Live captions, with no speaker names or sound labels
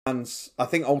And I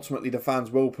think ultimately the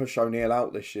fans will push O'Neill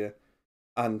out this year.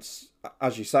 And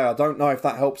as you say, I don't know if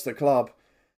that helps the club.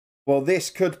 Well, this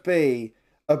could be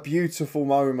a beautiful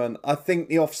moment. I think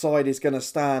the offside is going to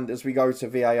stand as we go to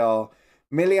VAR.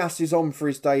 Milijas is on for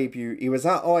his debut. He was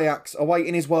at Ajax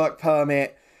awaiting his work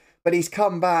permit, but he's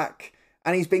come back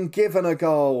and he's been given a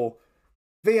goal.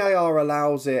 VAR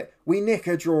allows it. We nick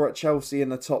a draw at Chelsea in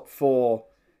the top 4.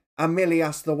 And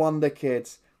Milijas, the wonder kid,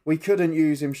 we couldn't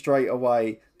use him straight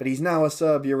away, but he's now a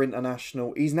Serbia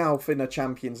international. He's now been a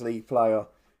Champions League player.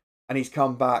 And he's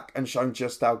come back and shown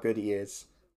just how good he is.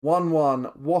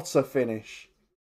 1-1, what a finish.